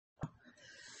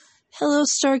Hello,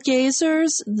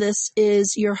 stargazers. This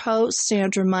is your host,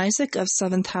 Sandra Misek of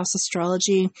Seventh House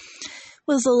Astrology,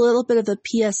 with a little bit of a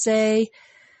PSA.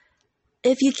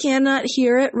 If you cannot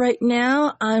hear it right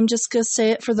now, I'm just going to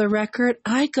say it for the record.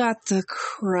 I got the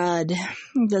crud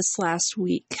this last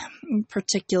week.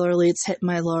 Particularly, it's hit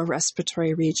my lower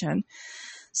respiratory region.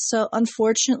 So,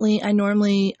 unfortunately, I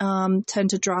normally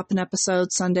tend to drop an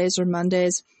episode Sundays or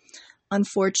Mondays.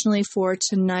 Unfortunately, for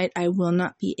tonight, I will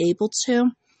not be able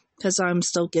to, because I'm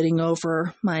still getting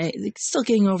over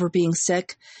being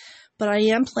sick. But I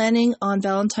am planning on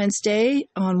Valentine's Day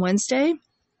on Wednesday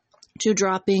to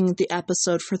dropping the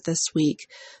episode for this week.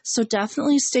 So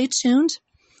definitely stay tuned.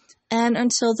 And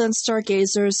until then,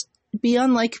 stargazers, be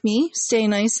unlike me, stay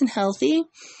nice and healthy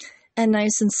and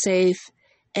nice and safe.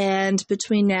 And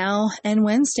between now and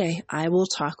Wednesday, I will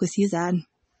talk with you then.